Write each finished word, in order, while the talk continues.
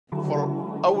For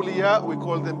awliya, we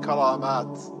call them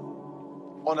karamat,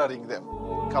 honoring them.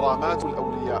 Karamatul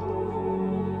awliya.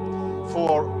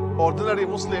 For ordinary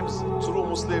Muslims, true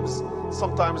Muslims,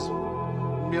 sometimes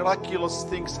miraculous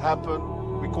things happen.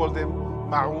 We call them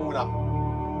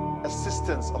ma'una,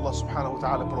 assistance Allah subhanahu wa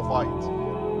ta'ala provides.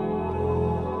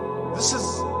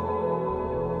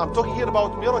 I'm talking here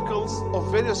about miracles of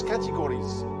various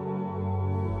categories.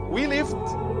 We lived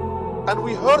and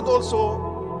we heard also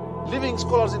living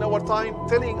scholars in our time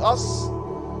telling us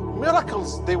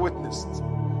miracles they witnessed.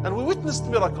 And we witnessed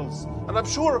miracles. And I'm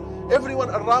sure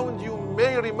everyone around you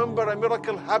may remember a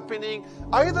miracle happening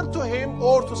either to him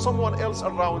or to someone else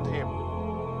around him.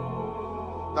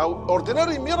 Now,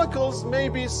 ordinary miracles may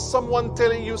be someone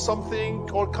telling you something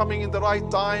or coming in the right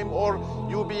time, or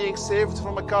you being saved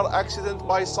from a car accident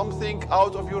by something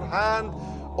out of your hand,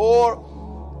 or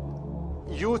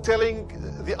you telling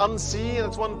the unseen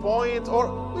at one point,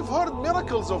 or we've heard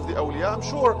miracles of the awliya. I'm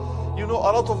sure you know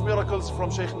a lot of miracles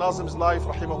from Shaykh Nazim's life,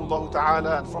 rahimahullah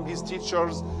ta'ala, and from his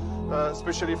teachers,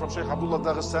 especially from Shaykh Abdullah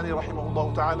Daghestani,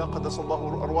 rahimahullah ta'ala,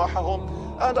 qaddasallahu arwahahum.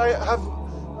 And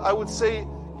I would say,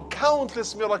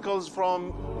 countless miracles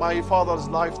from my father's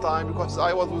lifetime, because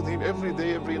I was with him every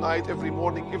day, every night, every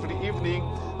morning, every evening,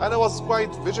 and I was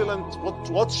quite vigilant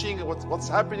watching what's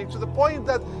happening, to the point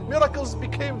that miracles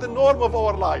became the norm of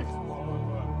our life.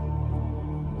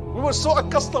 We were so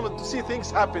accustomed to see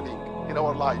things happening in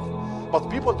our life. But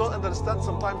people don't understand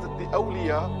sometimes that the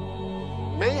awliya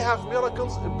may have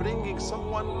miracles bringing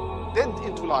someone dead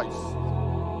into life.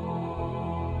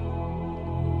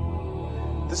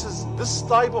 This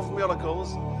type of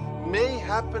miracles may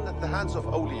happen at the hands of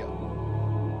awliya.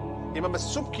 Imam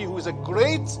al-Subki, who is a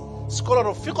great scholar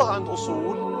of fiqh and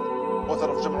usul, author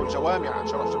of Jam'u al-Jawami' and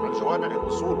Sharaf Jam'u al-Jawami'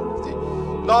 and usul, one of the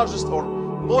largest or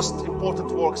most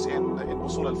important works in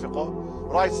usul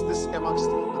al-fiqh, writes this amongst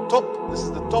the top. This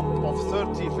is the top of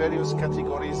 30 various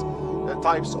categories,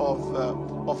 types of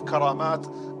karamat.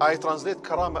 I translate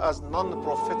karama as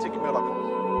non-prophetic miracle.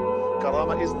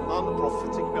 Karama is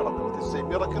non-prophetic miracle. It is a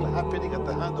miracle happening at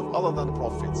the hand of other than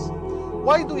prophets.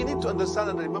 Why do we need to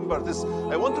understand and remember this?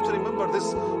 I want you to remember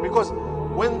this because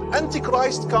when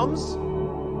Antichrist comes,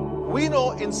 we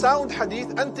know in sound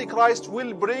hadith, Antichrist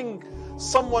will bring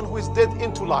someone who is dead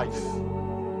into life.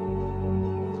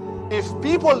 If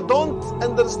people don't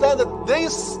understand that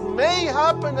this may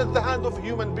happen at the hand of a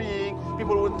human being,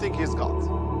 people would think he's God.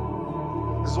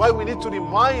 This is why we need to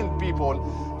remind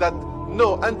people that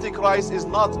no, Antichrist is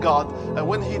not God. And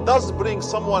when he does bring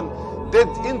someone dead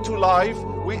into life,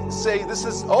 we say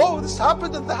this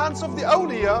happened at the hands of the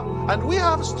awliya. And we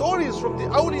have stories from the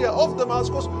awliya of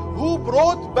Damascus who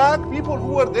brought back people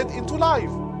who were dead into life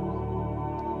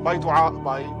by dua,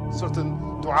 by certain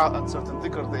dua and certain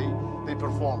dhikr they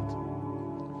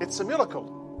performed. It's a miracle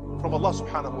from Allah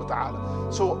subhanahu wa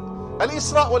ta'ala. So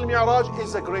Al-Isra wal-Meeraj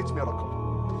is a great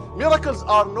miracle. Miracles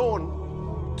are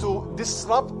known to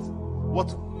disrupt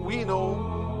what we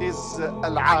know is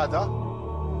al-'ada,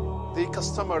 the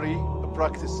customary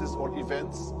practices or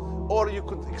events, or you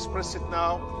could express it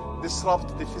now,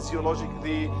 disrupt the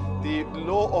the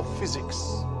law of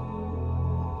physics.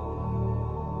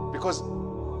 Because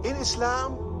in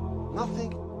Islam,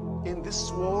 nothing in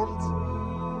this world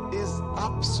is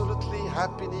absolutely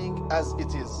happening as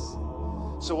it is.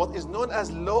 So what is known as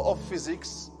law of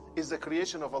physics is the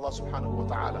creation of Allah subhanahu wa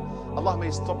ta'ala. Allah may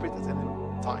stop it at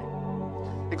any time.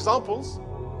 Examples,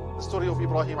 the story of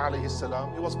Ibrahim alayhi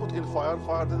salam. He was put in fire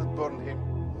didn't burn him.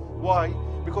 Why?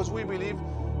 Because we believe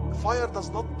fire does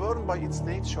not burn by its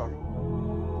nature.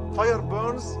 Fire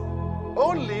burns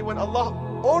only when Allah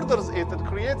orders it and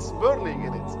creates burning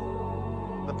in it.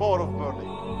 The power of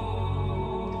burning.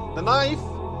 The knife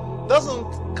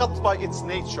doesn't cut by its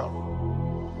nature.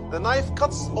 The knife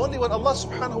cuts only when Allah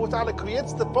subhanahu wa ta'ala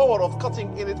creates the power of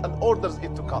cutting in it and orders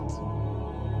it to cut.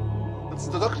 That's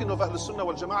the doctrine of Ahlul Sunnah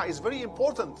wal Jama'ah is very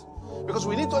important, because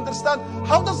we need to understand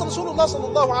how does Rasulullah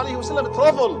sallallahu alayhi wa sallam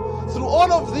travel through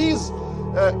all of these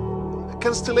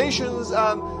constellations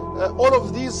and all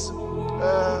of these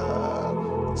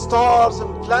stars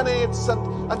and planets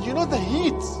and you know the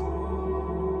heat.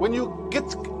 When you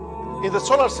get in the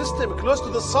solar system close to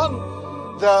the sun,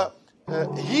 the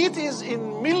heat is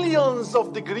in millions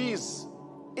of degrees.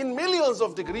 In millions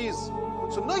of degrees.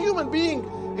 So no human being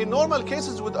in normal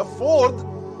cases would afford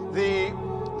the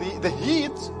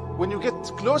heat when you get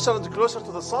closer and closer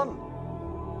to the sun.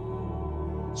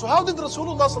 So how did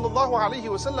Rasulullah sallallahu alayhi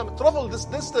wa sallam travel this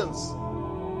distance?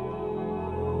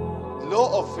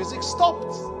 Law of physics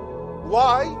stopped.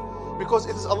 Why? Because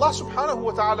it is Allah subhanahu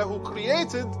wa ta'ala who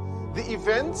created the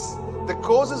events, the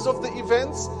causes of the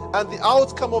events, and the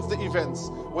outcome of the events.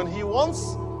 When he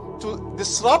wants to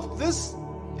disrupt this,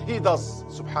 he does,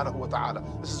 subhanahu wa ta'ala.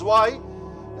 This is why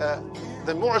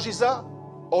the mu'jiza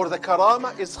or the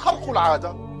karama is kharqul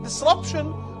aada,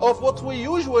 disruption of what we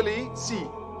usually see.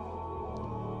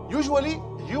 Usually,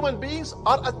 human beings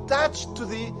are attached to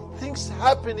the things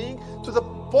happening to the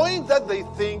point that they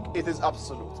think it is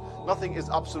absolute. Nothing is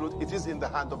absolute. It is in the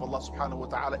hand of Allah subhanahu wa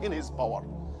ta'ala, in His power.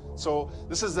 So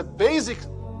this is the basic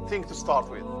thing to start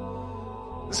with.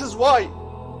 This is why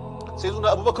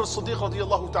Sayyidina Abu Bakr as-Siddiq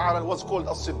radiyallahu ta'ala was called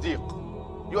as-Siddiq.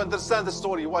 You understand the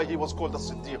story why he was called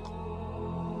as-Siddiq.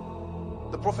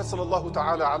 The Prophet sallallahu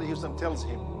ta'ala alayhi wasallam tells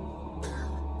him,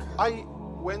 I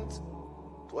went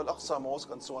to Al-Aqsa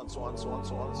Mosque and so on, so on, so on,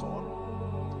 so on, so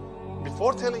on.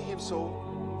 Before telling him so,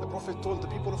 the Prophet told the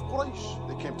people of Quraysh,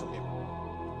 they came to him.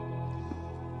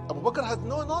 Abu Bakr had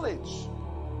no knowledge,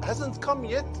 hasn't come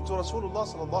yet to Rasulullah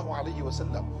sallallahu alayhi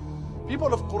wasallam.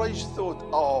 People of Quraysh thought,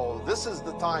 oh, this is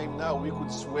the time now we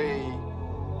could sway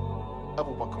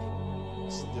Abu Bakr.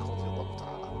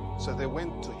 So they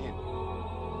went to him.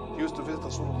 He used to visit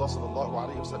Rasulullah sallallahu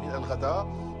alayhi wasallam in Al-Ghada.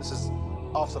 This is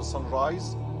after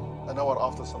sunrise, an hour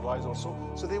after sunrise or so.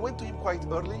 So they went to him quite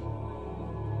early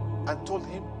and told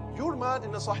him, your man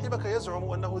إن صاحبك يزعم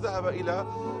أنه ذهب إلى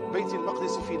بيت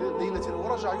المقدس في ليلة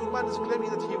ورجع. Your man is claiming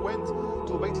that he went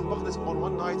to Bayt al-Maqdis on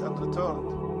one night and returned.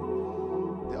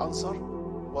 The answer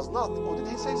was not. Oh, did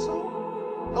he say so?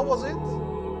 How was it?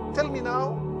 Tell me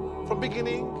now, from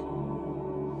beginning.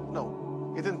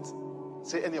 No, he didn't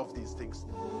say any of these things.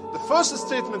 The first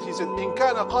statement he said, إن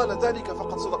كان قال ذلك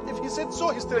فقد صدق. If he said so,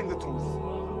 he's telling the truth.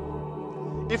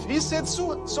 If he said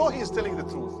so he is telling the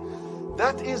truth.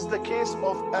 That is the case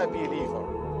of a believer.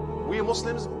 We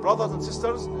Muslims, brothers and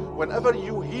sisters, whenever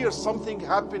you hear something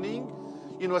happening,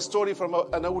 you know, a story from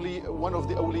one of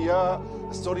the awliya,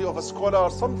 a story of a scholar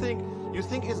or something, you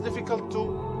think it's difficult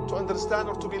to understand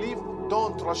or to believe,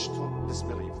 don't rush to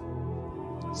disbelieve.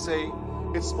 Say,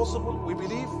 it's possible, we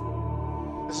believe.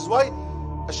 This is why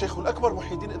Shaykh Al-Akbar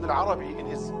Muhyiddin Ibn Al-Arabi, in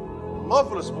his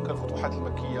marvelous book Al-Futuhat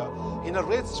Al-Makkiyah, he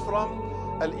narrates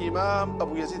from Al-Imam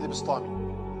Abu Yazid al-Bistami.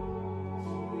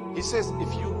 He says,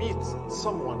 if you meet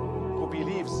someone who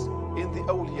believes in the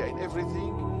awliya, in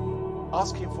everything,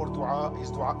 ask him for dua, his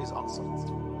dua is answered.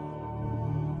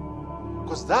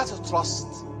 Because that's a trust.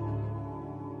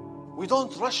 We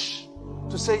don't rush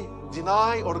to say,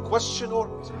 deny or question or,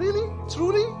 really?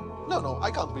 Truly? No,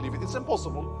 I can't believe it. It's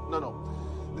impossible. No.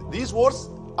 These words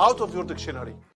out of your dictionary.